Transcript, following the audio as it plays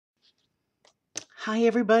Hi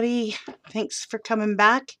everybody, thanks for coming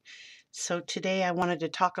back. So today I wanted to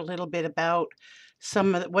talk a little bit about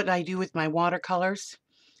some of what I do with my watercolors.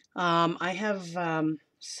 I have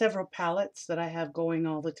several palettes that I have going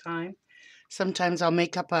all the time. Sometimes I'll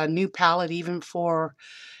make up a new palette even for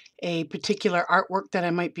a particular artwork that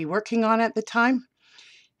I might be working on at the time.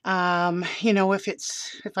 If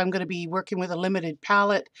I'm going to be working with a limited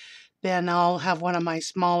palette, then I'll have one of my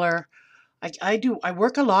smaller. I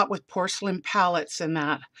work a lot with porcelain palettes and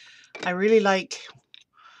that. I really like,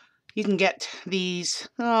 you can get these,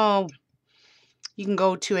 you can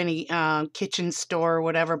go to any kitchen store or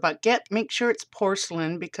whatever, but make sure it's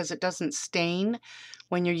porcelain because it doesn't stain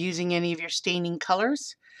when you're using any of your staining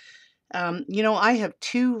colors. I have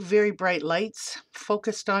two very bright lights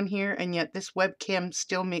focused on here, and yet this webcam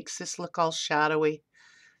still makes this look all shadowy.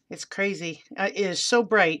 It's crazy. It is so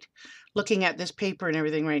bright looking at this paper and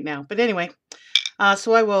everything right now. But anyway,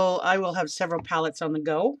 so I will have several palettes on the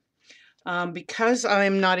go. Because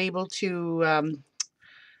I'm not able to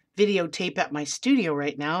videotape at my studio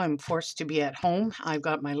right now, I'm forced to be at home. I've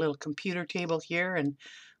got my little computer table here, and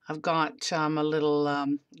I've got a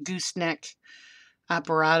little gooseneck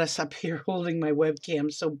apparatus up here holding my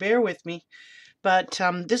webcam, so bear with me. But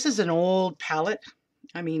this is an old palette.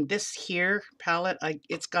 I mean, this here palette,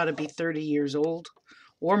 it's got to be 30 years old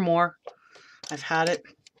or more. I've had it.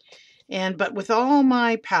 But with all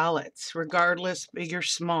my palettes, regardless big or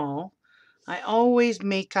small, I always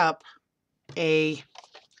make up a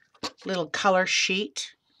little color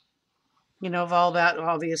sheet, of all that.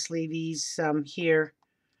 Obviously, these here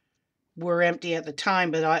were empty at the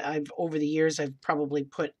time, but I've over the years I've probably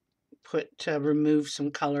removed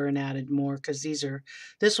some color and added more, because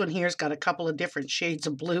this one here's got a couple of different shades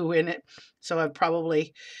of blue in it, so I've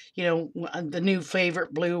probably, the new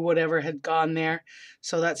favorite blue whatever had gone there,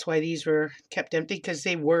 so that's why these were kept empty, because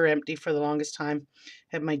they were empty for the longest time.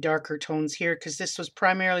 I have my darker tones here because this was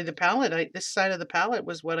primarily the palette. This side of the palette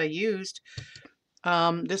was what I used.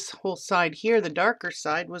 This whole side here, the darker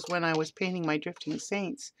side, was when I was painting my drifting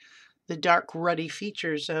saints, the dark ruddy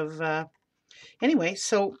features of anyway.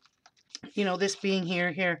 So this being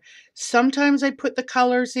here. Sometimes I put the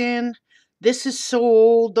colors in. This is so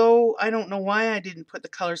old, though. I don't know why I didn't put the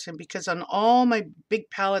colors in, because on all my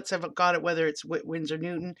big palettes I've got it, whether it's Winsor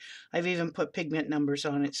Newton, I've even put pigment numbers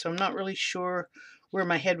on it. So I'm not really sure where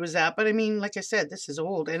my head was at. But I mean, like I said, this is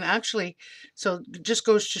old. And actually, so it just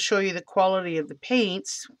goes to show you the quality of the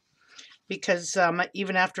paints, because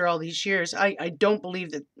even after all these years, I don't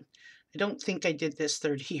believe that, I don't think I did this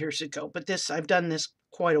 30 years ago, but I've done this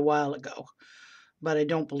quite a while ago, but I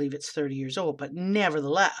don't believe it's 30 years old. But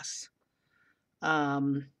nevertheless, a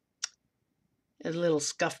little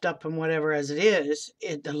scuffed up and whatever as it is,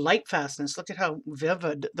 the light fastness, look at how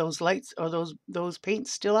vivid those lights or those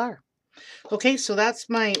paints still are. Okay, so that's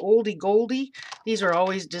my oldie goldie. These are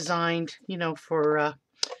always designed, for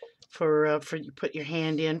you put your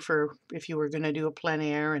hand in for if you were going to do a plein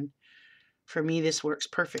air. And for me, this works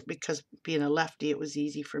perfect because being a lefty, it was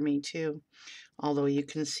easy for me too. Although you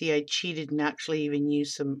can see I cheated and actually even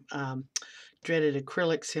used some dreaded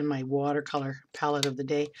acrylics in my watercolor palette of the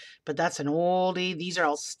day. But that's an oldie. These are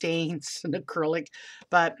all stains and acrylic.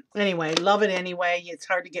 But anyway, love it anyway. It's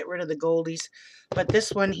hard to get rid of the goldies. But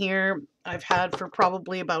this one here I've had for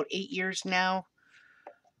probably about 8 years now.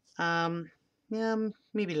 Yeah,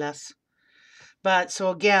 maybe less. But so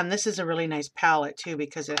again, this is a really nice palette too,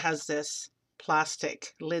 because it has this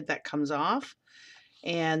plastic lid that comes off.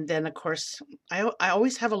 And then, of course, I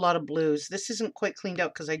always have a lot of blues. This isn't quite cleaned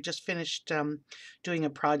out because I just finished doing a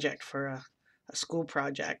project for a school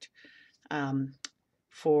project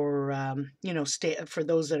for, for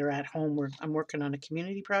those that are at home. I'm working on a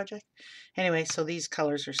community project. Anyway, so these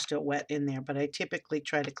colors are still wet in there, but I typically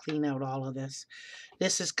try to clean out all of this.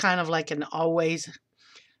 This is kind of like an always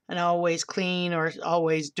clean or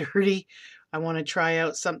always dirty. I want to try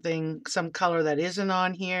out some color that isn't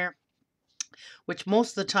on here, which most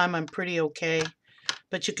of the time I'm pretty okay.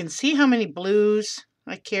 But you can see how many blues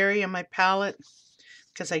I carry in my palette,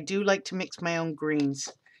 because I do like to mix my own greens.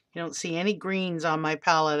 You don't see any greens on my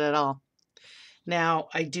palette at all. Now,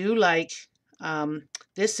 I do like,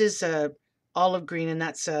 this is a olive green, and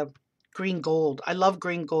that's a green gold. I love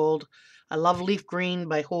green gold. I love leaf green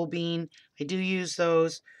by Whole Bean. I do use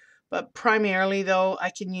those. But primarily, though,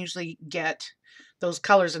 I can usually get those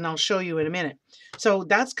colors, and I'll show you in a minute. So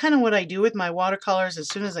that's kind of what I do with my watercolors as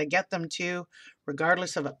soon as I get them to,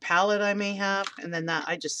 regardless of a palette I may have. And then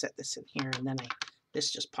I just set this in here, and then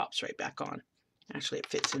this just pops right back on. Actually, it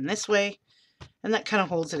fits in this way, and that kind of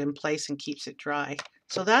holds it in place and keeps it dry.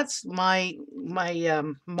 So that's my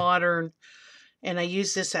modern and I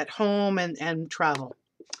use this at home and travel.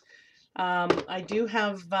 I do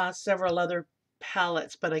have several other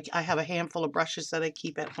palettes, but I have a handful of brushes that I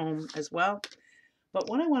keep at home as well. But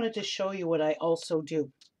what I wanted to show you what I also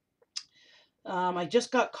do. I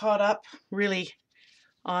just got caught up really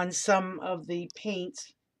on some of the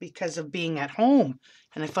paints because of being at home,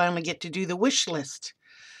 and I finally get to do the wish list.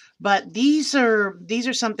 But these are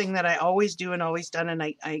something that I always do and always done, and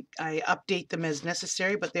I update them as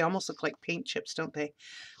necessary, but they almost look like paint chips, don't they?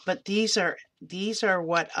 But these are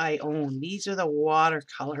what I own. These are the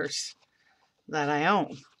watercolors that I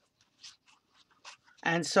own.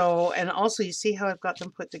 And so, and also you see how I've got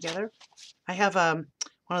them put together? I have one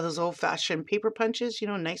of those old-fashioned paper punches, you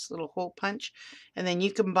know, nice little hole punch. And then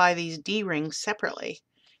you can buy these D-rings separately.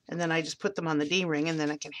 And then I just put them on the D-ring and then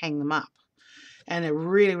I can hang them up. And they're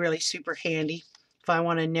really, really super handy. If I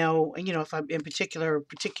want to know, you know, if I'm in particular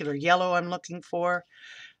yellow I'm looking for.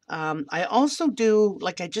 I also do,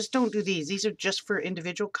 like, I just don't do these. These are just for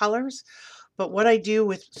individual colors. But what I do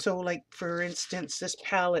with, so like, for instance, this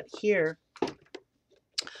palette here,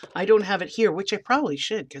 I don't have it here, which I probably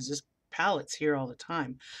should because this palette's here all the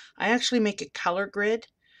time. I actually make a color grid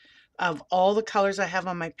of all the colors I have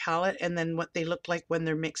on my palette and then what they look like when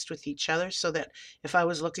they're mixed with each other, so that if I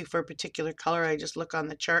was looking for a particular color, I just look on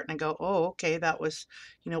the chart and I go, oh, okay, that was,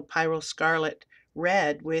 you know, Pyro Scarlet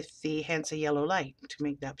red with the Hansa Yellow Light to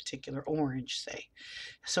make that particular orange, say.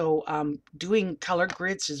 So doing color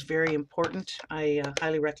grids is very important. I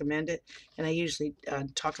highly recommend it, and I usually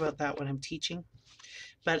talk about that when I'm teaching.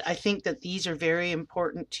 But I think that these are very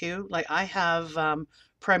important too. Like I have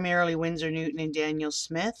primarily Winsor Newton and Daniel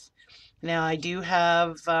Smith. Now I do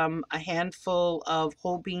have a handful of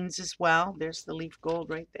whole beans as well. There's the leaf gold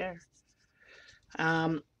right there.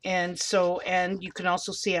 And so, and you can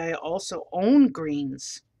also see I also own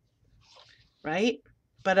greens, right?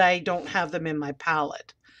 But I don't have them in my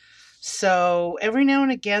palette. So every now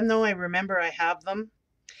and again, though, I remember I have them.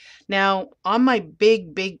 Now, on my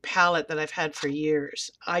big palette that I've had for years,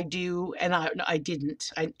 I do, and I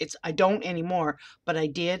didn't, I don't anymore, but I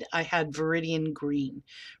did, I had Viridian Green.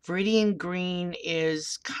 Viridian Green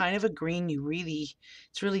is kind of a green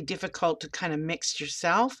it's really difficult to kind of mix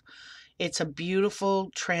yourself. It's a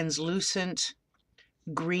beautiful, translucent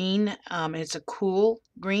green. It's a cool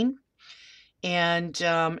green, and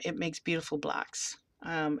it makes beautiful blacks.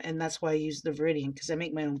 And that's why I use the Viridian, because I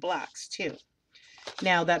make my own blacks too.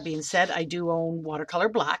 Now, that being said, I do own watercolor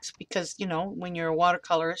blacks because, you know, when you're a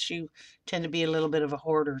watercolorist, you tend to be a little bit of a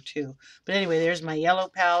hoarder too. But anyway, there's my yellow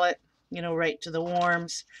palette, you know, right to the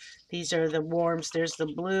warms. These are the warms. There's the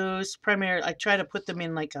blues. Primarily, I try to put them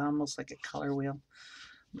in like almost like a color wheel.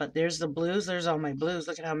 But there's the blues. There's all my blues.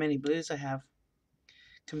 Look at how many blues I have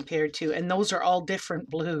compared to, and those are all different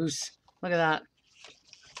blues. Look at that.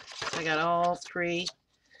 I got all three.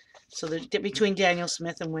 So they're between Daniel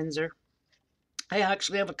Smith and Winsor. I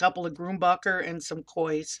actually have a couple of Grumbacher and some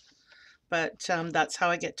Kois, but that's how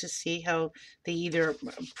I get to see how they either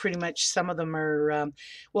pretty much, some of them are,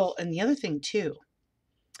 well, and the other thing too,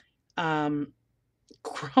 Grumbacher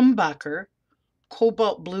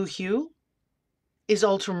Cobalt Blue Hue is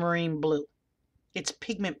ultramarine blue. It's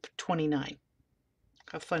pigment 29.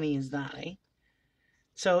 How funny is that, eh?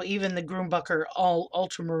 So even the Grumbacher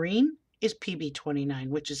ultramarine is PB 29,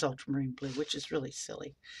 which is ultramarine blue, which is really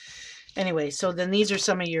silly. Anyway, so then these are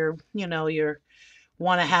some of your, you know, your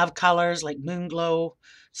want to have colors like Moon Glow,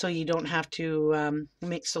 so you don't have to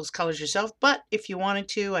mix those colors yourself. But if you wanted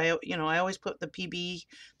to, I always put the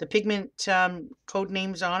pigment code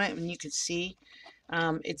names on it, and you can see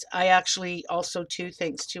I actually also too,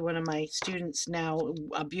 thanks to one of my students now,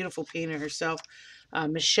 a beautiful painter herself,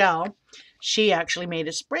 Michelle, she actually made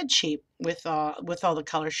a spreadsheet with all the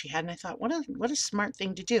colors she had, and I thought, what a smart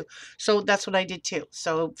thing to do. So that's what I did too.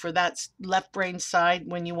 So for that left brain side,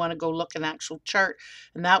 when you want to go look an actual chart,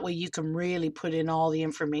 and that way you can really put in all the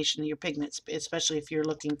information of your pigments, especially if you're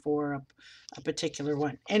looking for a particular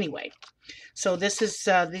one. Anyway, so this is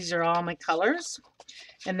these are all my colors.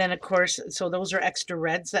 And then, of course, so those are extra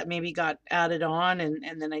reds that maybe got added on,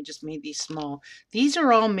 and then I just made these small. These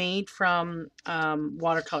are all made from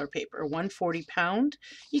watercolor paper, 140 pound.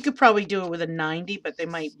 You could probably do it with a 90, but they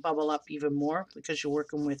might bubble up even more because you're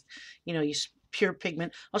working with, you know, pure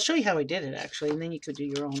pigment. I'll show you how I did it, actually, and then you could do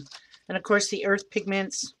your own. And, of course, the earth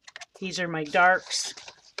pigments. These are my darks.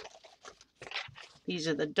 These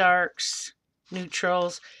are the darks,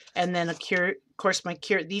 neutrals, and then of course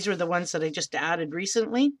these are the ones that I just added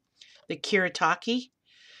recently, the Kuretake.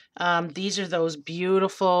 These are those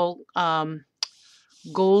beautiful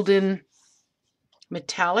golden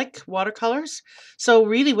metallic watercolors. So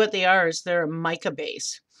really what they are is they're a mica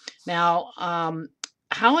base. Now,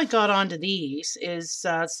 how I got onto these is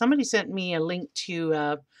somebody sent me a link to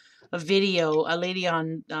a video, a lady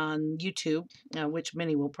on YouTube, which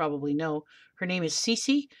many will probably know. Her name is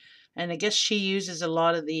Cece, and I guess she uses a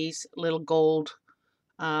lot of these little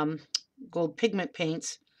um, gold pigment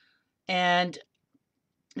paints, and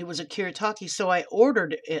it was a Kuretake, so I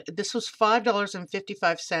ordered it. This was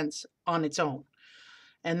 $5.55 on its own,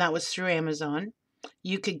 and that was through Amazon.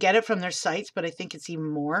 You could get it from their sites, but I think it's even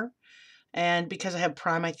more. And because I have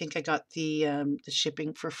Prime, I think I got the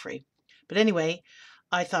shipping for free. But anyway,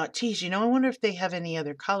 I thought, geez, I wonder if they have any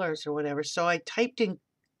other colors or whatever. So I typed in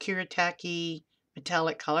Kuretake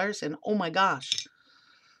metallic colors, and oh my gosh.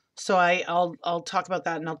 So I'll talk about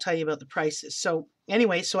that, and I'll tell you about the prices. So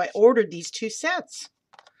anyway, so I ordered these two sets.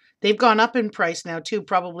 They've gone up in price now too,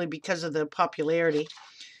 probably because of the popularity.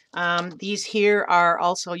 These here are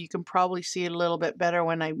also, you can probably see it a little bit better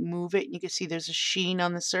when I move it. You can see there's a sheen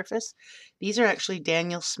on the surface. These are actually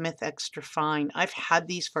Daniel Smith Extra Fine. I've had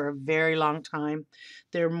these for a very long time.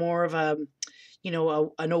 They're more of an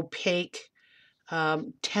opaque,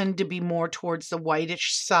 tend to be more towards the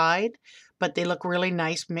whitish side, but they look really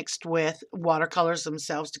nice mixed with watercolors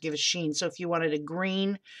themselves to give a sheen. So if you wanted a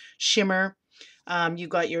green shimmer, you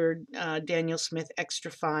got your Daniel Smith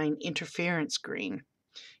Extra Fine Interference Green.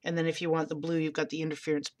 And then if you want the blue, you've got the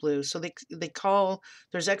interference blue. So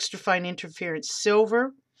there's extra fine interference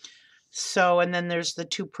silver. So, and then there's the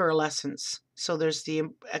two pearlescents. So there's the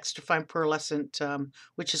extra fine pearlescent,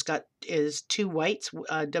 which is two whites,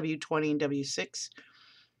 W20 and W6,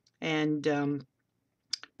 and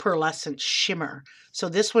pearlescent shimmer. So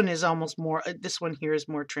this one is almost more, this one here is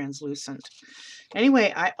more translucent.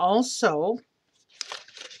 Anyway, I also,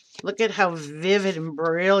 look at how vivid and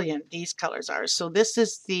brilliant these colors are. So this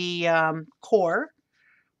is the core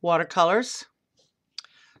watercolors.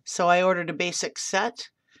 So I ordered a basic set,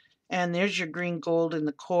 and there's your green gold in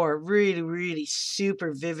the core. Really, really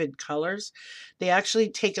super vivid colors. They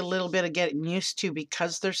actually take a little bit of getting used to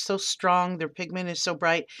because they're so strong. Their pigment is so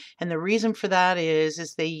bright, and the reason for that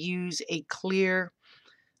is they use a clear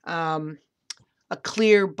binder,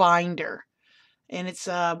 and it's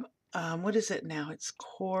what is it now? It's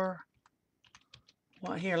core.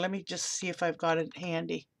 Well, here, let me just see if I've got it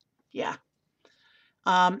handy. Yeah.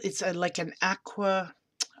 It's like an aqua,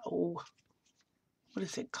 oh, what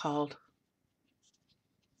is it called?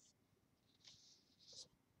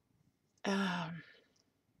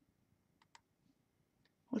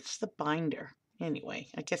 What's the binder? Anyway,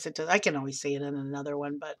 I guess it does. I can always say it in another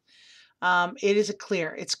one, but it is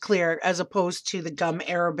it's clear as opposed to the gum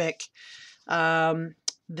Arabic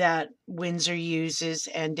that Winsor uses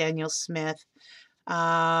and Daniel Smith,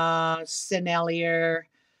 Sennelier.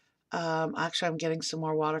 Actually, I'm getting some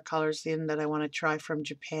more watercolors in that I want to try from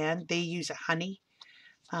Japan. They use a honey.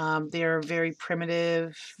 They're a very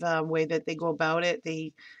primitive way that they go about it.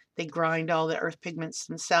 They grind all the earth pigments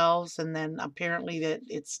themselves, and then apparently that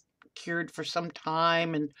it's cured for some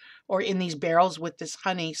time, or in these barrels with this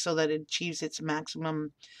honey so that it achieves its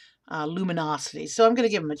maximum luminosity. So I'm going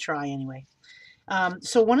to give them a try anyway.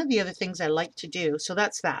 So one of the other things I like to do, so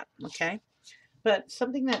that's that, okay? But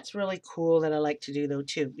something that's really cool that I like to do though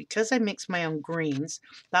too, because I mix my own greens,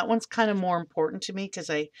 that one's kind of more important to me because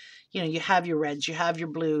you have your reds, you have your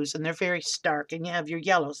blues, and they're very stark, and you have your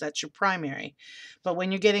yellows, that's your primary. But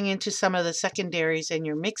when you're getting into some of the secondaries and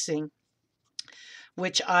you're mixing,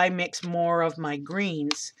 which I mix more of my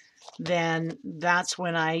greens, then that's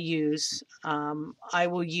when I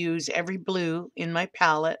will use every blue in my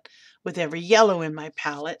palette with every yellow in my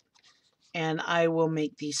palette, and I will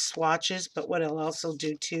make these swatches. But what I'll also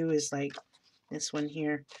do too is, like, this one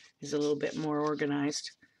here is a little bit more organized.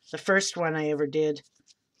 The first one I ever did,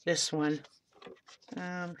 this one,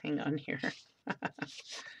 hang on here.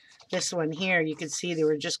 This one here, you can see they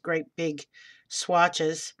were just great big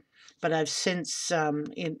swatches, but I've since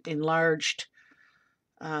enlarged.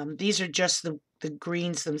 These are just the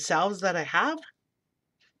greens themselves that I have.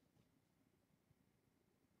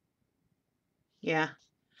 Yeah.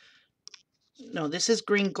 No, this is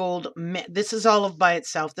green gold. This is olive by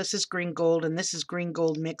itself. This is green gold, and this is green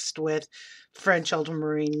gold mixed with French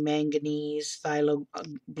ultramarine manganese, phthalo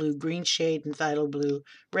blue green shade, and phthalo blue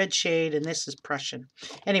red shade, and this is Prussian.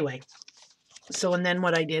 Anyway, so and then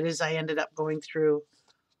what I did is I ended up going through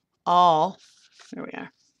there we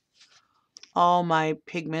are, all my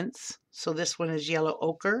pigments. So this one is yellow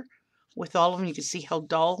ochre with all of them. You can see how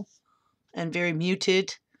dull and very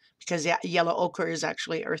muted, because yellow ochre is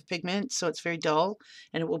actually earth pigment, so it's very dull,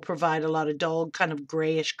 and it will provide a lot of dull kind of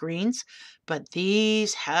grayish greens. But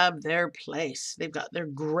these have their place. They're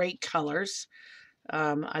great colors.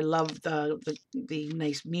 I love the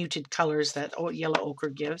nice muted colors that yellow ochre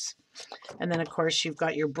gives. And then, of course, you've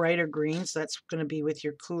got your brighter greens. That's going to be with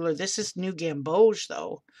your cooler. This is New Gamboge,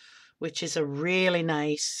 though, which is a really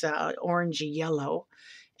nice orangey yellow.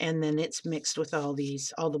 And then it's mixed with all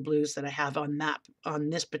the blues that I have on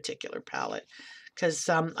this particular palette. Because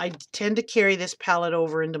I tend to carry this palette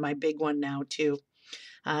over into my big one now, too.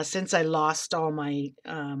 Since I lost all my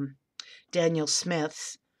Daniel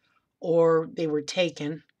Smiths, or they were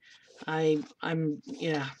taken,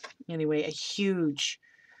 yeah, anyway,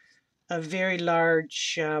 a very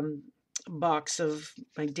large box of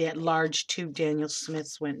my large tube Daniel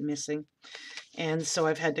Smiths went missing. And so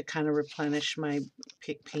I've had to kind of replenish my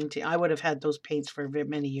painting. I would have had those paints for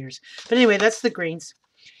many years. But anyway, that's the greens.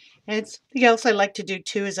 And something else I like to do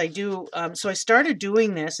too is so I started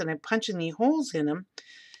doing this and I'm punching the holes in them.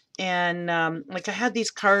 And like I had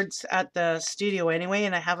these cards at the studio anyway,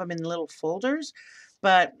 and I have them in little folders.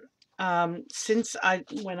 But when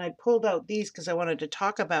I pulled out these, because I wanted to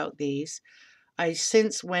talk about these, I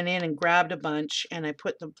since went in and grabbed a bunch and I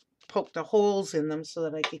poked the holes in them so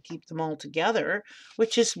that I could keep them all together,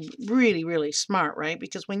 which is really, really smart, right?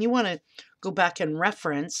 Because when you want to go back and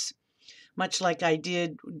reference, much like I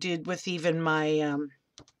did with even my,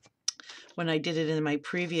 when I did it in my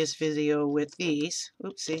previous video with these,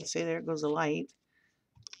 oopsie, see, there goes the light.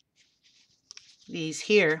 These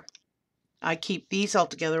here, I keep these all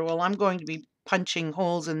together. Well, I'm going to be punching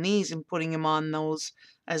holes in these and putting them on those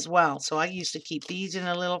as well. So I used to keep these in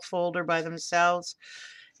a little folder by themselves.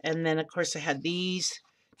 And then, of course, I had these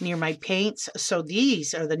near my paints. So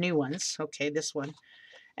these are the new ones. Okay, this one.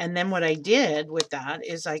 And then what I did with that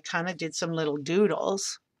is I kind of did some little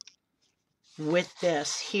doodles with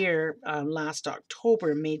this here last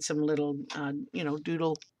October. Made some little,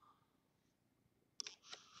 doodle,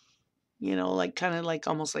 like kind of like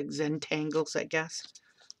almost like Zentangles, I guess,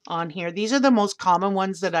 on here. These are the most common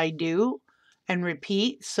ones that I do and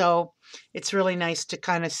repeat. So it's really nice to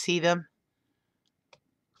kind of see them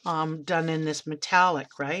done in this metallic,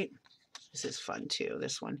 right? This is fun too,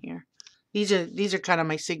 this one here. These are kind of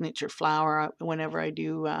my signature flower. Whenever I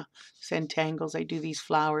do Zentangles, I do these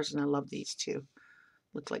flowers, and I love these too.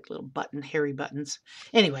 Look like little hairy buttons.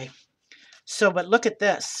 Anyway, so, but look at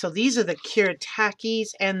this. So these are the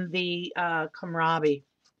Kuretakes and the Komerabi.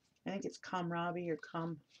 I think it's Komerabi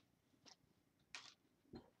or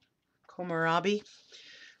Komerabi.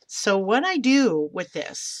 So what I do with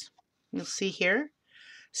this, you'll see here.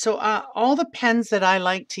 So all the pens that I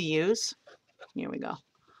like to use, here we go.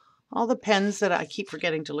 All the pens that I keep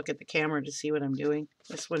forgetting to look at the camera to see what I'm doing.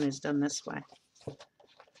 This one is done this way.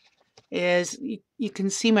 You can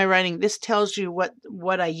see my writing. This tells you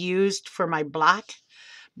what I used for my black.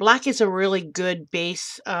 Black is a really good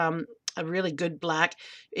base, a really good black.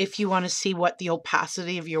 If you want to see what the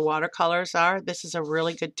opacity of your watercolors are, this is a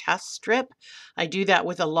really good test strip. I do that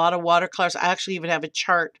with a lot of watercolors. I actually even have a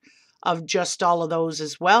chart of just all of those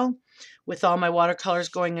as well, with all my watercolors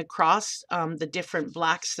going across the different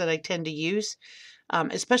blacks that I tend to use.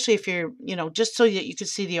 Especially if you're, just so that you can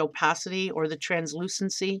see the opacity or the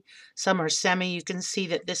translucency. Some are semi. You can see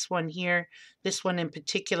that this one here, this one in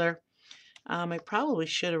particular, I probably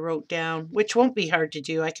should have wrote down, which won't be hard to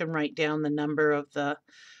do. I can write down the number of the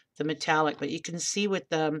metallic, but you can see with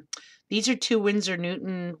these are 2 Winsor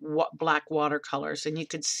Newton black watercolors, and you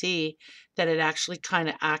could see that it actually kind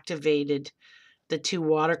of activated the 2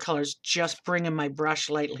 watercolors, just bringing my brush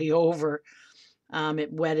lightly over.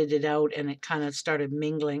 It wetted it out and it kind of started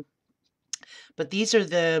mingling. But these are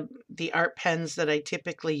the art pens that I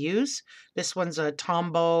typically use. This one's a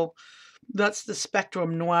Tombow. That's the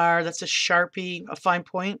Spectrum Noir. That's a Sharpie, a fine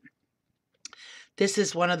point. This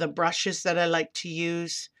is one of the brushes that I like to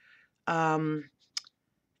use.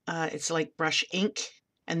 It's like brush ink.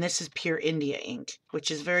 And this is pure India ink, which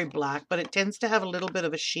is very black, but it tends to have a little bit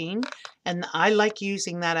of a sheen. And I like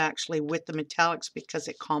using that actually with the metallics because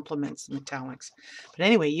it complements the metallics. But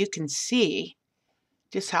anyway, you can see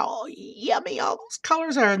just how yummy all those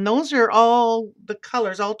colors are. And those are all the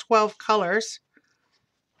colors, all 12 colors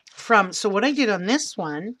from. So what I did on this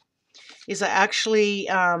one is I actually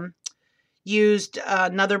used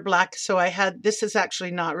another black. So this is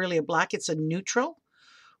actually not really a black, it's a neutral,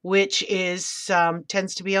 which is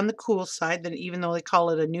tends to be on the cool side, even though they call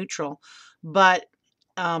it a neutral. But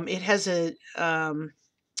it has a, can't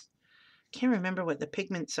remember what the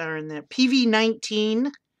pigments are in there,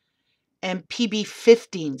 PV19 and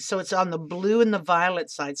PB15. So it's on the blue and the violet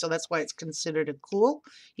side. So that's why it's considered a cool,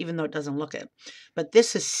 even though it doesn't look it. But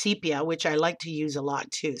this is sepia, which I like to use a lot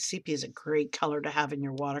too. Sepia is a great color to have in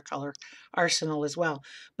your watercolor arsenal as well.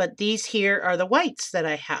 But these here are the whites that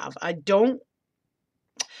I have. I don't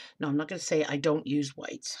No, I'm not going to say I don't use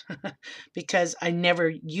whites because I never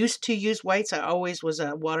used to use whites. I always was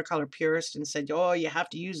a watercolor purist and said, oh, you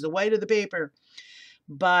have to use the white of the paper.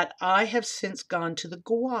 But I have since gone to the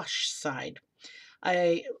gouache side.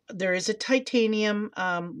 There is a titanium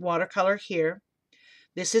watercolor here.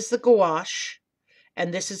 This is the gouache,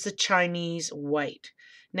 and this is the Chinese white.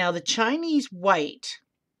 Now, the Chinese white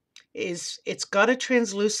it's got a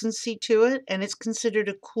translucency to it, and it's considered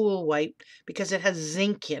a cool white because it has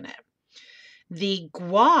zinc in it. The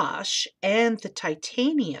gouache and the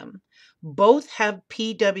titanium both have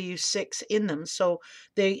PW6 in them, so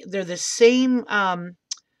they're the same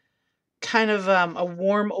kind of a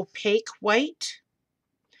warm opaque white.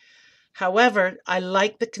 However, I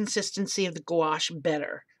like the consistency of the gouache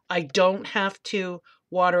better. I don't have to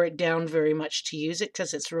water it down very much to use it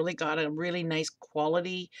because it's really got a really nice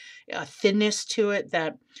quality, thinness to it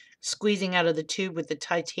that squeezing out of the tube with the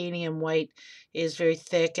titanium white is very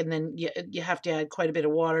thick, and then you have to add quite a bit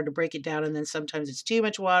of water to break it down, and then sometimes it's too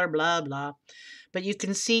much water, blah, blah. But you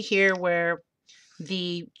can see here where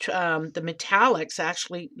the metallics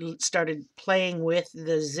actually started playing with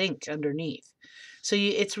the zinc underneath. So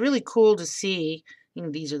it's really cool to see,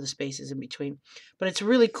 these are the spaces in between, but it's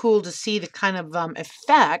really cool to see the kind of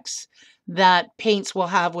effects that paints will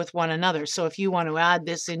have with one another. So if you want to add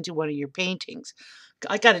this into one of your paintings,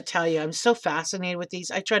 I got to tell you, I'm so fascinated with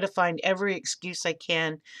these. I try to find every excuse I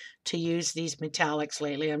can to use these metallics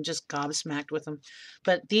lately. I'm just gobsmacked with them.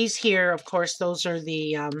 But these here, of course,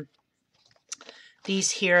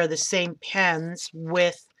 these here are the same pens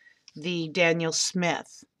with the Daniel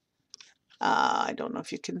Smith. I don't know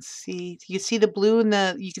if you can see. You see the blue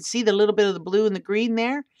and you can see the little bit of the blue and the green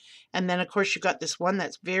there. And then, of course, you got this one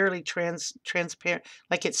that's very transparent,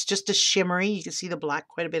 like it's just a shimmery. You can see the black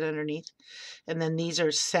quite a bit underneath. And then these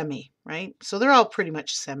are semi, right? So they're all pretty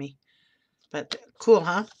much semi. But cool,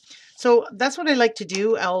 huh? So that's what I like to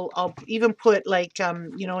do. I'll even put like,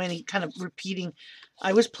 any kind of repeating.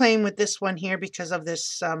 I was playing with this one here because of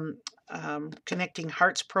this Connecting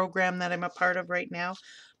Hearts program that I'm a part of right now.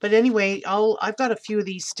 But anyway, I've got a few of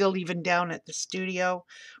these still even down at the studio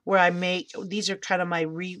where I make, these are kind of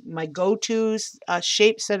my go-tos,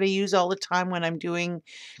 shapes that I use all the time when I'm doing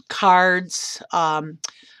cards,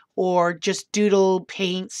 or just doodle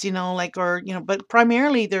paints, but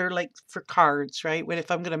primarily they're like for cards, right? If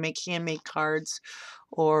I'm going to make handmade cards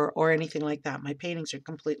or anything like that, my paintings are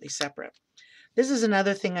completely separate. This is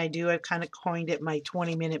another thing I do. I've kind of coined it my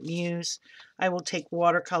 20-minute muse. I will take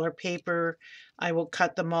watercolor paper. I will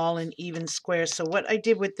cut them all in even squares. So what I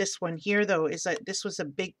did with this one here, though, is that this was a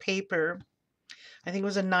big paper. I think it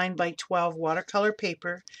was a 9x12 watercolor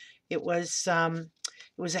paper. It was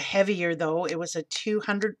a heavier, though. It was a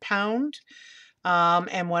 200-pound.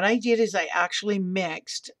 And what I did is I actually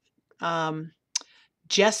mixed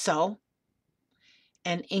gesso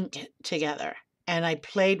and ink together. And I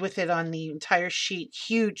played with it on the entire sheet,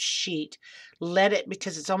 huge sheet. Let it,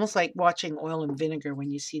 because it's almost like watching oil and vinegar when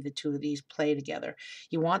you see the two of these play together.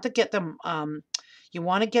 You want to get them, you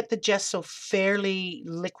want to get the gesso fairly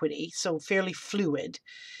liquidy, so fairly fluid.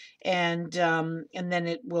 And then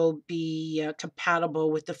it will be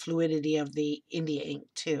compatible with the fluidity of the India ink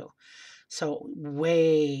too. So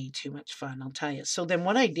way too much fun, I'll tell you. So then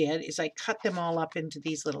what I did is I cut them all up into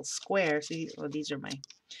these little squares. These are my...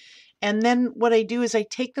 And then what I do is I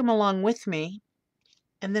take them along with me,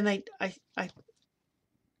 and then I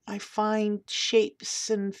find shapes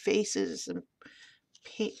and faces and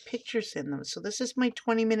paint pictures in them. So this is my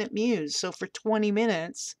 20-minute muse. So for 20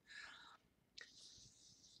 minutes,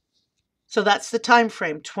 so that's the time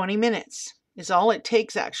frame, 20 minutes is all it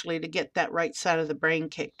takes actually to get that right side of the brain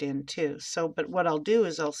kicked in too. So, but what I'll do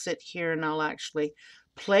is I'll sit here and I'll actually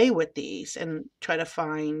play with these and try to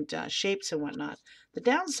find shapes and whatnot. The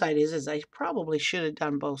downside is I probably should have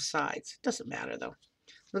done both sides. It doesn't matter though.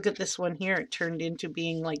 Look at this one here. It turned into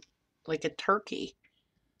being like a turkey.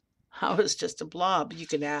 How it's just a blob. You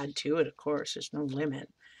can add to it, of course. There's no limit.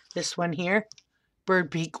 This one here, bird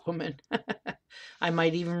beak woman. I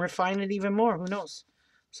might even refine it even more. Who knows?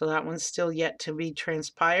 So that one's still yet to be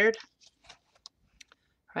transpired.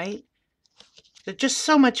 Right? They're just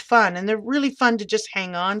so much fun, and they're really fun to just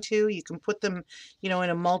hang on to. You can put them, in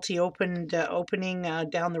a multi-opened opening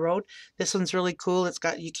down the road. This one's really cool.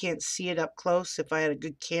 You can't see it up close. If I had a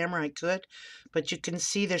good camera, I could. But you can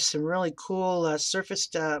see there's some really cool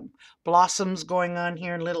surfaced blossoms going on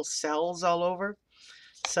here and little cells all over.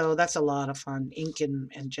 So that's a lot of fun, ink and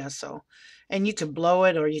gesso. And you can blow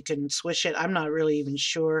it or you can swish it. I'm not really even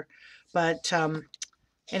sure. But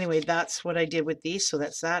anyway, that's what I did with these. So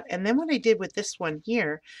that's that. And then what I did with this one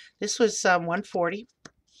here, this was 140.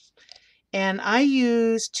 And I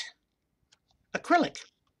used acrylic.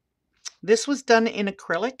 This was done in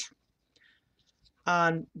acrylic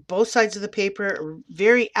on both sides of the paper,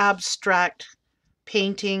 very abstract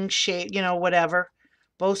painting, shape, you know, whatever.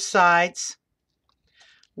 Both sides.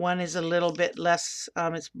 One is a little bit less,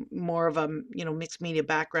 it's more of a, you know, mixed media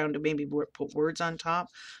background to maybe put words on top.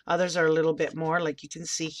 Others are a little bit more, like you can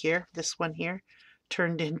see here, this one here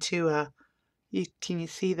turned into a, can you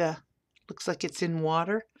see the, looks like it's in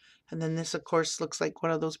water. And then this, of course, looks like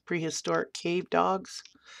one of those prehistoric cave dogs.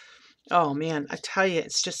 Oh man, I tell you,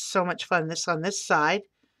 it's just so much fun. This on this side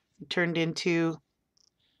turned into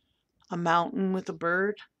a mountain with a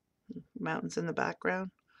bird. Mountains in the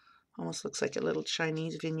background. Almost looks like a little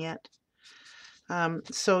Chinese vignette.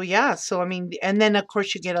 So yeah, so I mean, and then of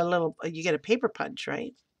course you get a paper punch,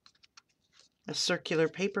 right? A circular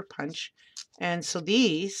paper punch. And so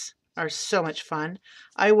these are so much fun.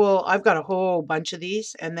 I've got a whole bunch of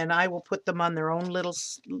these, and then I will put them on their own little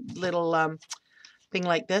thing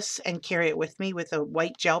like this and carry it with me with a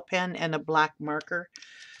white gel pen and a black marker.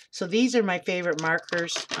 So these are my favorite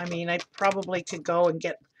markers. I mean, I probably could go and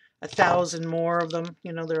get 1,000 more of them.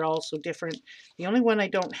 You know, they're all so different. The only one I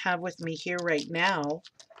don't have with me here right now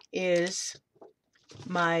is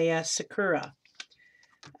my Sakura.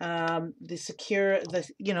 The Sakura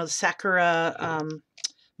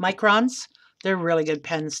microns. They're really good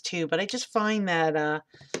pens too. But I just find that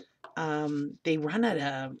they run out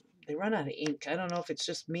of ink. I don't know if it's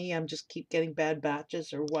just me. I'm just keep getting bad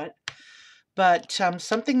batches or what. But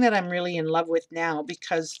something that I'm really in love with now,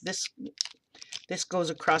 because this goes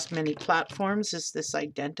across many platforms, is this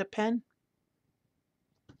Identa pen.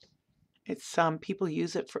 It's people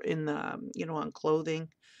use it for in the on clothing,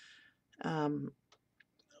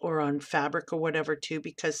 or on fabric or whatever too,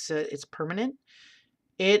 because it's permanent.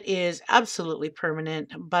 It is absolutely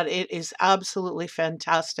permanent, but it is absolutely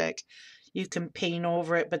fantastic. You can paint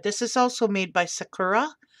over it, but this is also made by Sakura.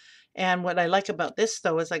 And what I like about this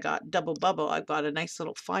though is I got double bubble. I've got a nice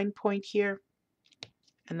little fine point here,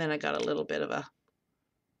 and then I got a little bit of a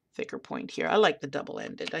thicker point here. I like the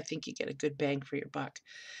double-ended. I think you get a good bang for your buck.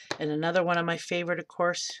 And another one of my favorite, of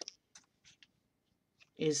course,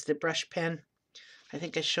 is the brush pen. I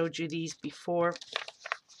think I showed you these before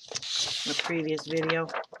in a previous video.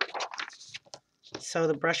 So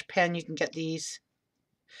the brush pen, you can get these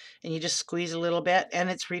and you just squeeze a little bit, and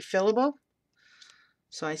it's refillable.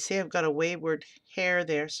 So I see I've got a wayward hair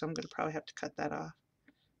there, so I'm going to probably have to cut that off.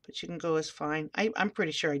 But you can go as fine. I'm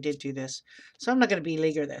pretty sure I did do this. So I'm not going to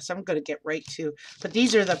beleaguer this. I'm going to get right to, but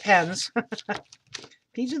these are the pens.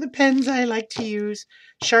 These are the pens I like to use.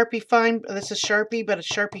 Sharpie fine, this is Sharpie, but a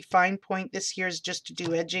Sharpie fine point. This here is just to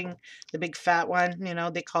do edging, the big fat one, you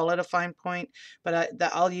know, they call it a fine point, but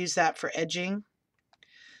I'll use that for edging.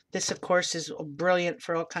 This, of course, is brilliant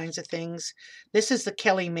for all kinds of things. This is the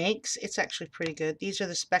Kelly Makes. It's actually pretty good. These are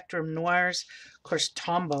the Spectrum Noirs. Of course,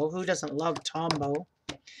 Tombow. Who doesn't love Tombow?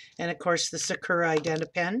 And, of course, the Sakura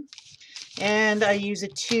Identa pen. And I use a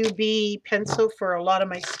 2B pencil for a lot of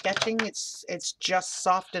my sketching. It's just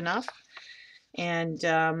soft enough. And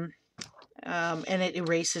it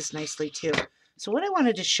erases nicely, too. So what I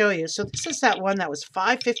wanted to show you, so this is that one that was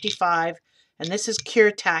 $5.55, and this is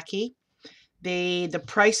Kuretake. The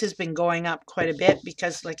price has been going up quite a bit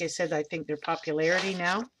because, like I said, I think their popularity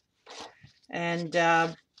now. And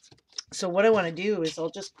so what I want to do is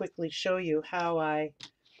I'll just quickly show you how I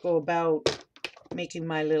go about making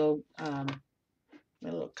my little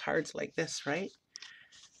cards like this, right?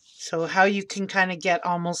 So how you can kind of get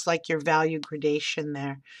almost like your value gradation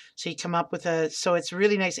there. So you come up with so it's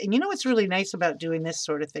really nice. And you know what's really nice about doing this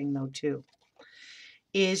sort of thing though too,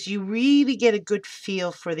 is you really get a good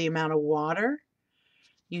feel for the amount of water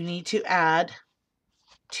you need to add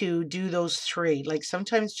to do those three. Like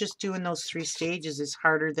sometimes just doing those 3 stages is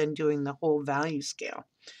harder than doing the whole value scale.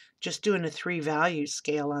 Just doing a 3 value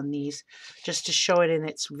scale on these, just to show it in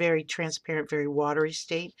its very transparent, very watery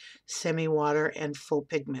state, semi-water and full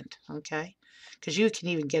pigment, okay? Because you can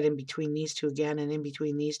even get in between these two again and in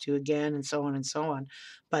between these two again and so on and so on.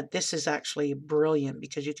 But this is actually brilliant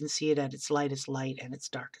because you can see it at its lightest light and its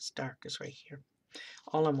darkest dark is right here,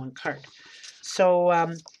 all on one card. So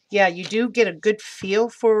yeah, you do get a good feel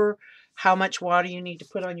for how much water you need to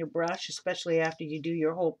put on your brush, especially after you do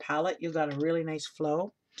your whole palette. You've got a really nice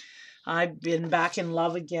flow. I've been back in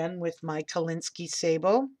love again with my Kolinsky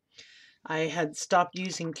Sable. I had stopped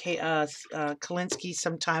using Kolinsky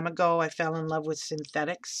some time ago. I fell in love with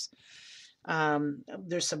synthetics.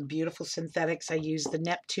 There's some beautiful synthetics. I use the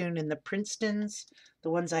Neptune and the Princetons, the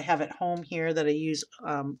ones I have at home here that I use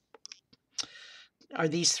are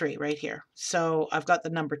these three right here. So I've got the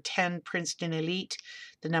number 10 Princeton Elite,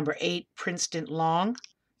 the number 8 Princeton Long.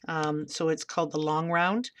 So it's called the long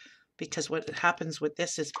round because what happens with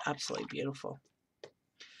this is absolutely beautiful.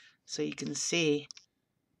 So you can see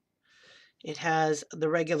it has the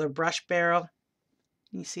regular brush barrel.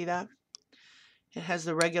 You see that? It has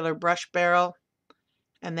the regular brush barrel,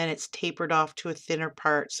 and then it's tapered off to a thinner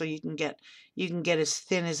part, so you can get as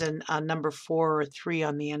thin as a number 4 or 3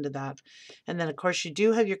 on the end of that. And then of course you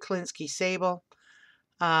do have your Klinsky sable.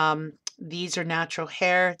 These are natural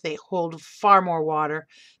hair. They hold far more water.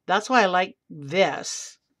 That's why I like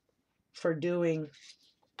this for doing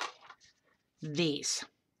these,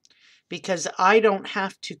 because I don't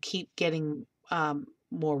have to keep getting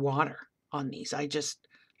more water on these. I just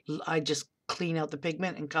clean out the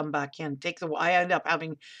pigment and come back in. I end up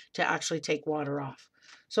having to actually take water off.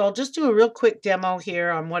 So I'll just do a real quick demo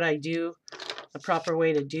here on what I do, the proper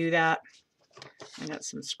way to do that. I got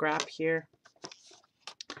some scrap here.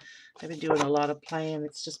 I've been doing a lot of playing.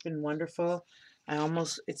 It's just been wonderful.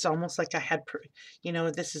 It's almost like I had, you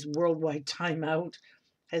know, this is worldwide timeout.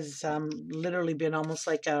 Has literally been almost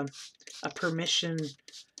like a permission,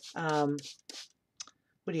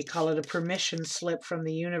 what do you call it? A permission slip from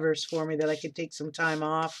the universe for me that I could take some time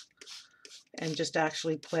off and just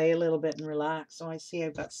actually play a little bit and relax. So I see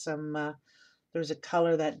I've got some, there's a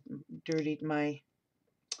color that dirtied my,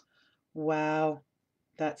 wow,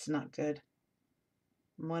 that's not good.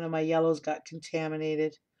 One of my yellows got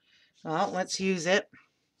contaminated. Well, let's use it.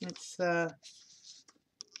 It's, I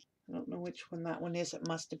don't know which one that one is. It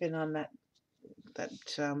must have been on that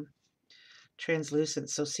translucent.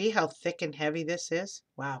 So see how thick and heavy this is?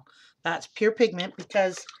 Wow, that's pure pigment,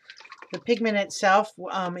 because the pigment itself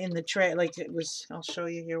in the tray, like it was, I'll show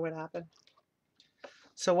you here what happened.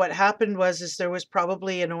 So what happened was there was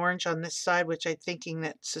probably an orange on this side, which I'm thinking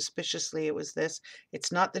that suspiciously it was this.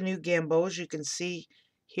 It's not the new gamboge. You can see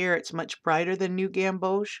here it's much brighter than new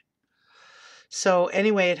gamboge. So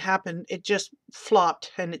anyway, it happened. It just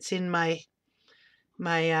flopped, and it's in my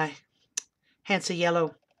Hansa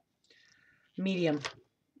Yellow medium,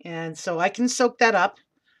 and so I can soak that up.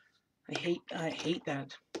 I hate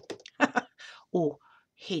that. Oh,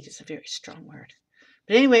 hate is a very strong word.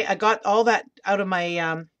 But anyway, I got all that out of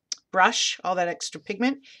my brush, all that extra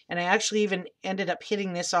pigment, and I actually even ended up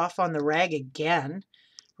hitting this off on the rag again,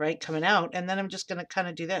 right, coming out. And then I'm just going to kind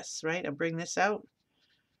of do this, right? I'll bring this out,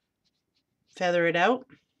 feather it out.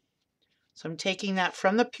 So I'm taking that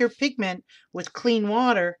from the pure pigment with clean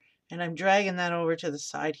water, and I'm dragging that over to the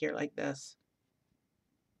side here like this.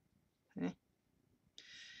 Okay.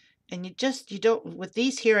 And you don't, with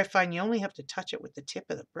these here, I find you only have to touch it with the tip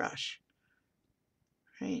of the brush.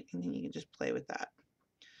 Right, and then you can just play with that.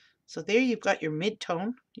 So there you've got your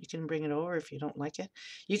mid-tone. You can bring it over if you don't like it.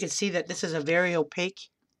 You can see that this is a very opaque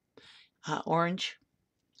orange.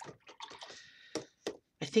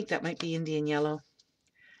 I think that might be Indian yellow.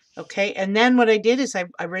 Okay, and then what I did is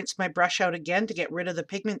I rinsed my brush out again to get rid of the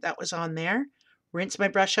pigment that was on there. Rinse my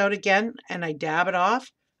brush out again, and I dab it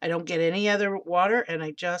off. I don't get any other water, and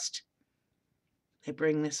I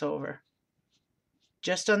bring this over.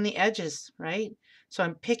 Just on the edges, right? So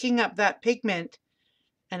I'm picking up that pigment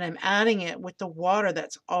and I'm adding it with the water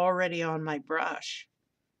that's already on my brush.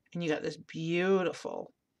 And you got this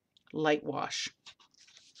beautiful light wash,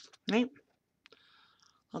 right?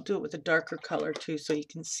 I'll do it with a darker color too so you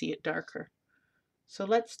can see it darker. So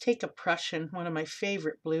let's take a Prussian, one of my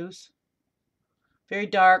favorite blues. Very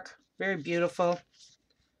dark, very beautiful.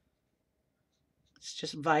 It's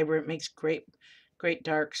just vibrant, makes great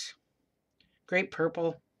darks. Great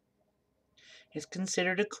purple. It's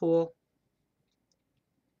considered a cool.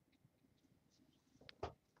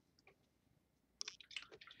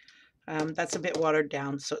 That's a bit watered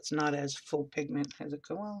down, so it's not as full pigment as it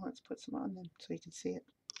goes. Well, let's put some on then so you can see it.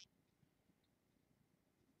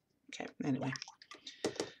 Okay, anyway.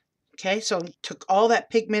 Okay, so I took all that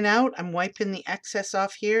pigment out. I'm wiping the excess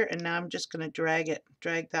off here, and now I'm just going to drag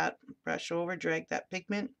that brush over, drag that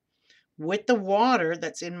pigment with the water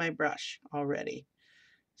that's in my brush already.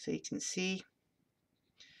 So you can see.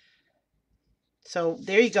 So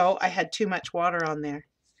there you go. I had too much water on there.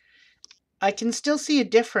 I can still see a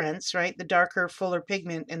difference, right? The darker, fuller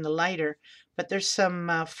pigment and the lighter, but there's some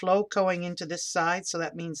flow going into this side, so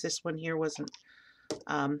that means this one here wasn't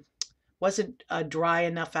a dry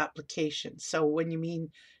enough application. So when you mean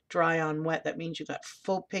dry on wet, that means you got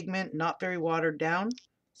full pigment, not very watered down.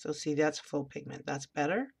 So see, that's full pigment. That's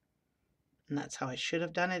better. And that's how I should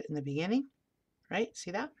have done it in the beginning, right? See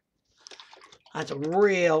that? That's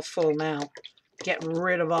real full now. Get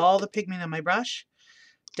rid of all the pigment on my brush.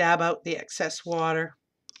 Dab out the excess water,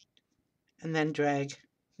 and then drag.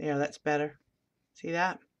 There, that's better. See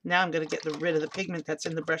that? Now I'm going to get rid of the pigment that's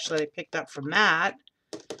in the brush that I picked up from that.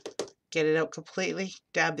 Get it out completely,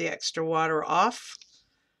 dab the extra water off,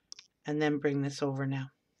 and then bring this over now.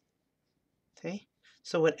 See?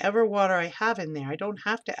 So whatever water I have in there, I don't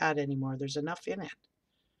have to add any more. There's enough in it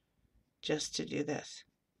just to do this.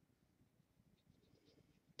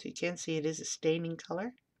 So you can see it is a staining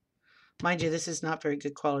color. Mind you, this is not very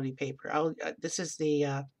good quality paper. This is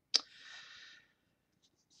the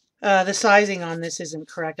sizing on this isn't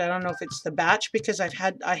correct. I don't know if it's the batch, because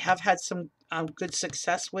I have had some good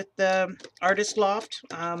success with the Artist Loft.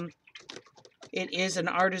 It is an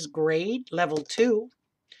artist grade, level 2,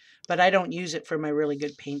 but I don't use it for my really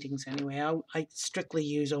good paintings anyway. I strictly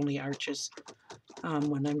use only arches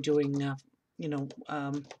when I'm doing, you know,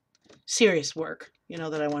 serious work, you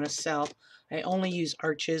know, that I want to sell. I only use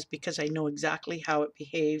arches because I know exactly how it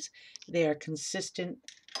behaves. They are consistent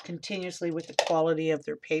continuously with the quality of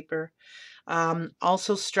their paper.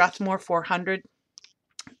 Also, Strathmore 400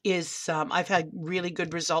 is, I've had really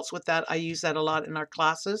good results with that. I use that a lot in our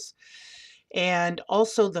classes. And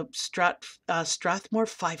also the Strathmore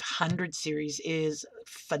 500 series is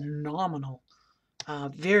phenomenal.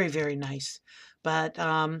 Very, very nice. But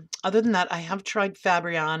other than that, I have tried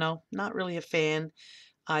Fabriano. Not really a fan.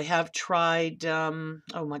 I have tried, oh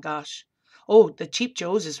my gosh. Oh, the Cheap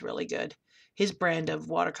Joe's is really good. His brand of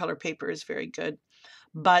watercolor paper is very good.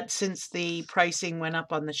 But since the pricing went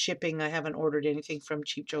up on the shipping, I haven't ordered anything from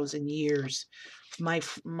Cheap Joe's in years. My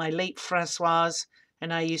late Francoise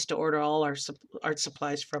and I used to order all our art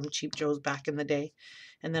supplies from Cheap Joe's back in the day.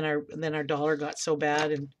 And then our dollar got so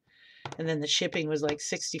bad, and then the shipping was like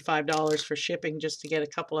 $65 for shipping just to get a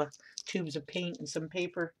couple of tubes of paint and some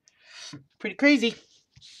paper. Pretty crazy.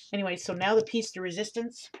 Anyway, so now the piece de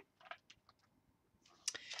resistance,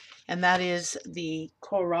 and that is the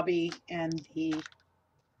Komerabi and the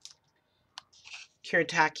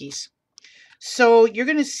Kuretakes. So you're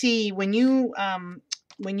going to see when you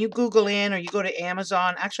Google in or you go to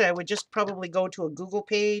Amazon, actually I would just probably go to a Google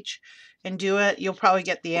page and do it. You'll probably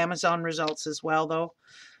get the Amazon results as well though.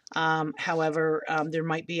 However, there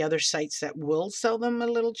might be other sites that will sell them a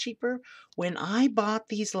little cheaper. When I bought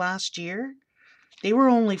these last year, they were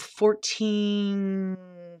only 14,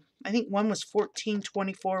 I think one was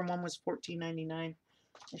 14.24 and one was 14.99.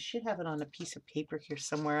 I should have it on a piece of paper here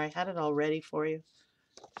somewhere. I had it all ready for you.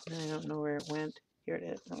 I don't know where it went. Here it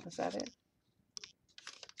is. Oh, is that it?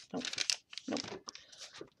 Nope. Nope.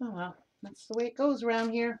 Oh well, that's the way it goes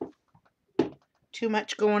around here. Too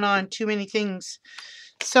much going on, too many things.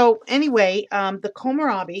 So anyway, the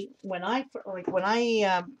Komerabi, when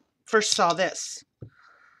I first saw this,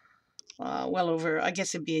 well over, I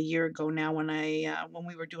guess it'd be a year ago now, when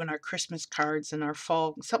we were doing our Christmas cards and our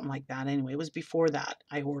fall, something like that. Anyway, it was before that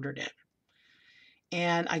I ordered it.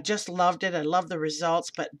 And I just loved it. I love the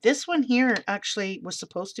results. But this one here actually was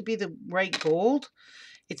supposed to be the right gold.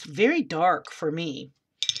 It's very dark for me.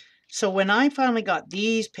 So when I finally got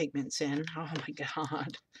these pigments in, oh my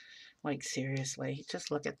God, like seriously,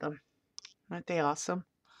 just look at them. Aren't they awesome?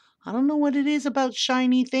 I don't know what it is about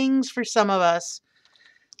shiny things for some of us,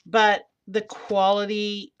 but the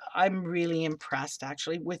quality, I'm really impressed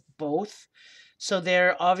actually with both. So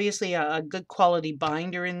they're obviously a good quality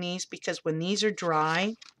binder in these, because when these are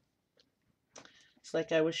dry, it's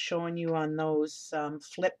like I was showing you on those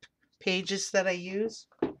flip pages that I use,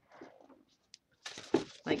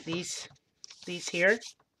 like these here,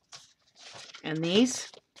 and these.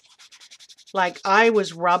 Like I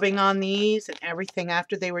was rubbing on these and everything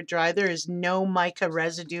after they were dry. There is no mica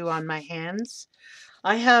residue on my hands.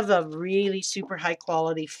 I have a really super high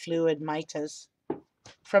quality fluid micas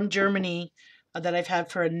from Germany that I've had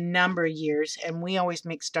for a number of years, and we always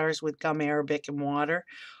mix stars with gum arabic and water.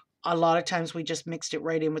 A lot of times we just mixed it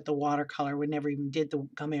right in with the watercolor. We never even did the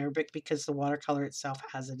gum arabic because the watercolor itself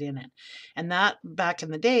has it in it. And that, back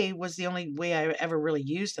in the day, was the only way I ever really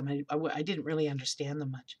used them. I didn't really understand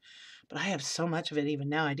them much. But I have so much of it even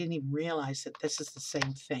now. I didn't even realize that this is the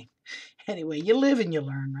same thing. Anyway, you live and you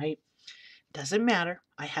learn, right? Doesn't matter.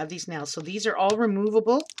 I have these now. So these are all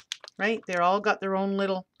removable, right? They're all got their own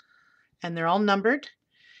little, and they're all numbered.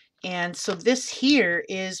 And so this here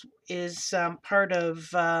is part of,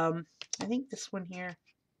 I think this one here,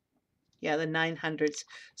 yeah, the 900s.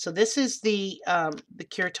 So this is the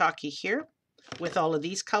Kuretake here with all of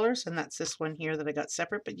these colors, and that's this one here that I got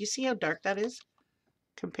separate. But you see how dark that is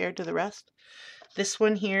compared to the rest? This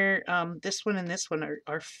one here, this one and this one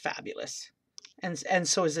are fabulous. And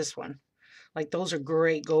so is this one. Like those are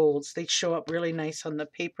great golds. They show up really nice on the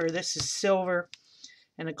paper. This is silver.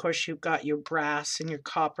 And of course, you've got your brass and your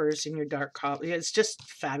coppers and your dark copper. It's just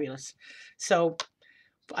fabulous. So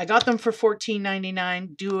I got them for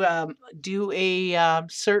 $14.99. Do a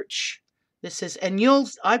search. This is, and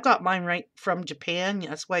I've got mine right from Japan.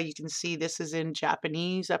 That's why you can see this is in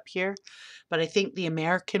Japanese up here. But I think the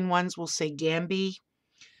American ones will say Gambi,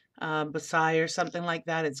 Basai or something like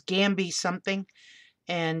that. It's Gambi something.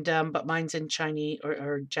 And but mine's in Chinese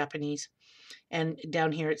or Japanese. And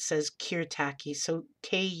down here it says Kuretake. So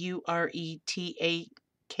Kuretake.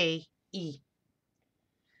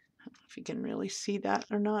 If you can really see that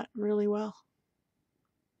or not really well.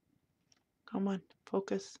 Come on,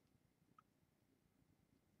 focus.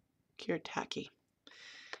 Kuretake.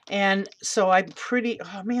 And so I'm pretty,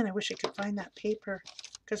 oh man, I wish I could find that paper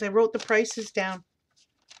because I wrote the prices down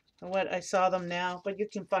and what I saw them now, but you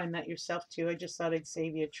can find that yourself too. I just thought I'd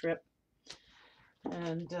save you a trip.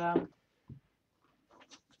 And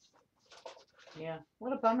yeah,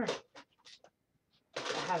 what a bummer. I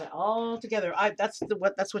have it all together.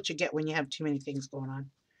 That's what you get when you have too many things going on.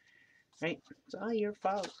 Right? It's all your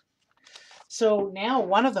fault. So now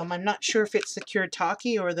one of them, I'm not sure if it's the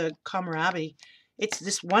Kuretake or the Komerabi.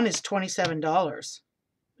 This one is $27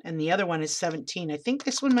 and the other one is $17. I think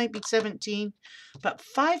this one might be $17, but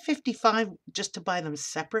 $5.55 just to buy them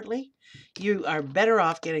separately. You are better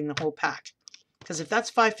off getting the whole pack. Because if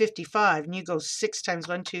that's $5.55 and you go 6 times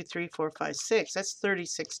 1, 2, 3, 4, 5, 6, that's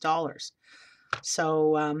 $36.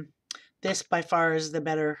 So this by far is the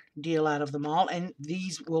better deal out of them all. And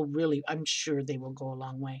these will really, I'm sure they will go a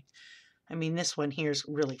long way. I mean, this one here is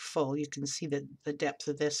really full. You can see the depth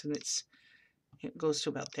of this, and it goes to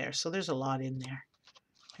about there. So there's a lot in there.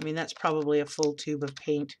 I mean, that's probably a full tube of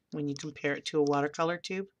paint when you compare it to a watercolor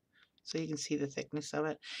tube. So you can see the thickness of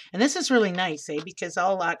it. And this is really nice, because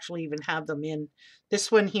I'll actually even have them in. This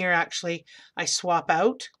one here, actually, I swap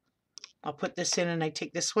out. I'll put this in and I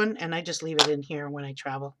take this one and I just leave it in here when I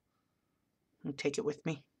travel. And take it with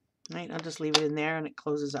me. Right? I'll just leave it in there and it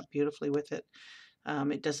closes up beautifully with it.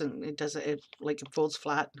 It folds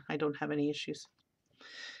flat. I don't have any issues.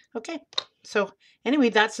 Okay, so anyway,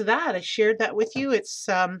 that's that. I shared that with you.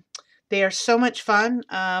 They are so much fun.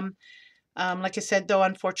 Like I said, though,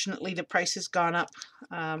 unfortunately, the price has gone up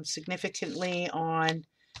significantly on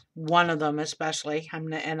one of them, especially.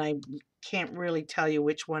 And I can't really tell you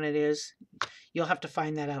which one it is. You'll have to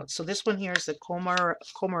find that out. So this one here is the Komerabi,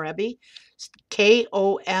 Komorebi.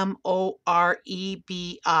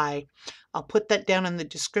 I'll put that down in the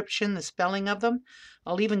description, the spelling of them.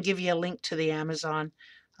 I'll even give you a link to the Amazon.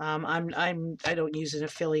 I don't use an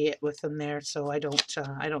affiliate with them there, so I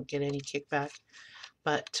don't get any kickback.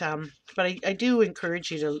 But I do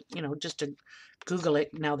encourage you to just to Google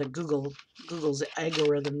it now that Google's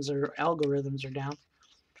algorithms are down.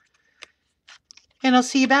 And I'll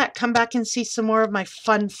see you back. Come back and see some more of my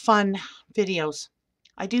fun videos.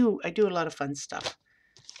 I do a lot of fun stuff.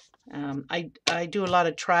 I do a lot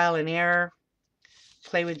of trial and error.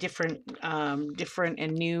 Play with different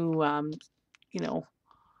and new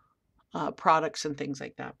products and things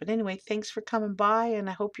like that. But anyway, thanks for coming by, and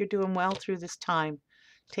I hope you're doing well through this time.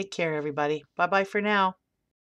 Take care, everybody. Bye-bye for now.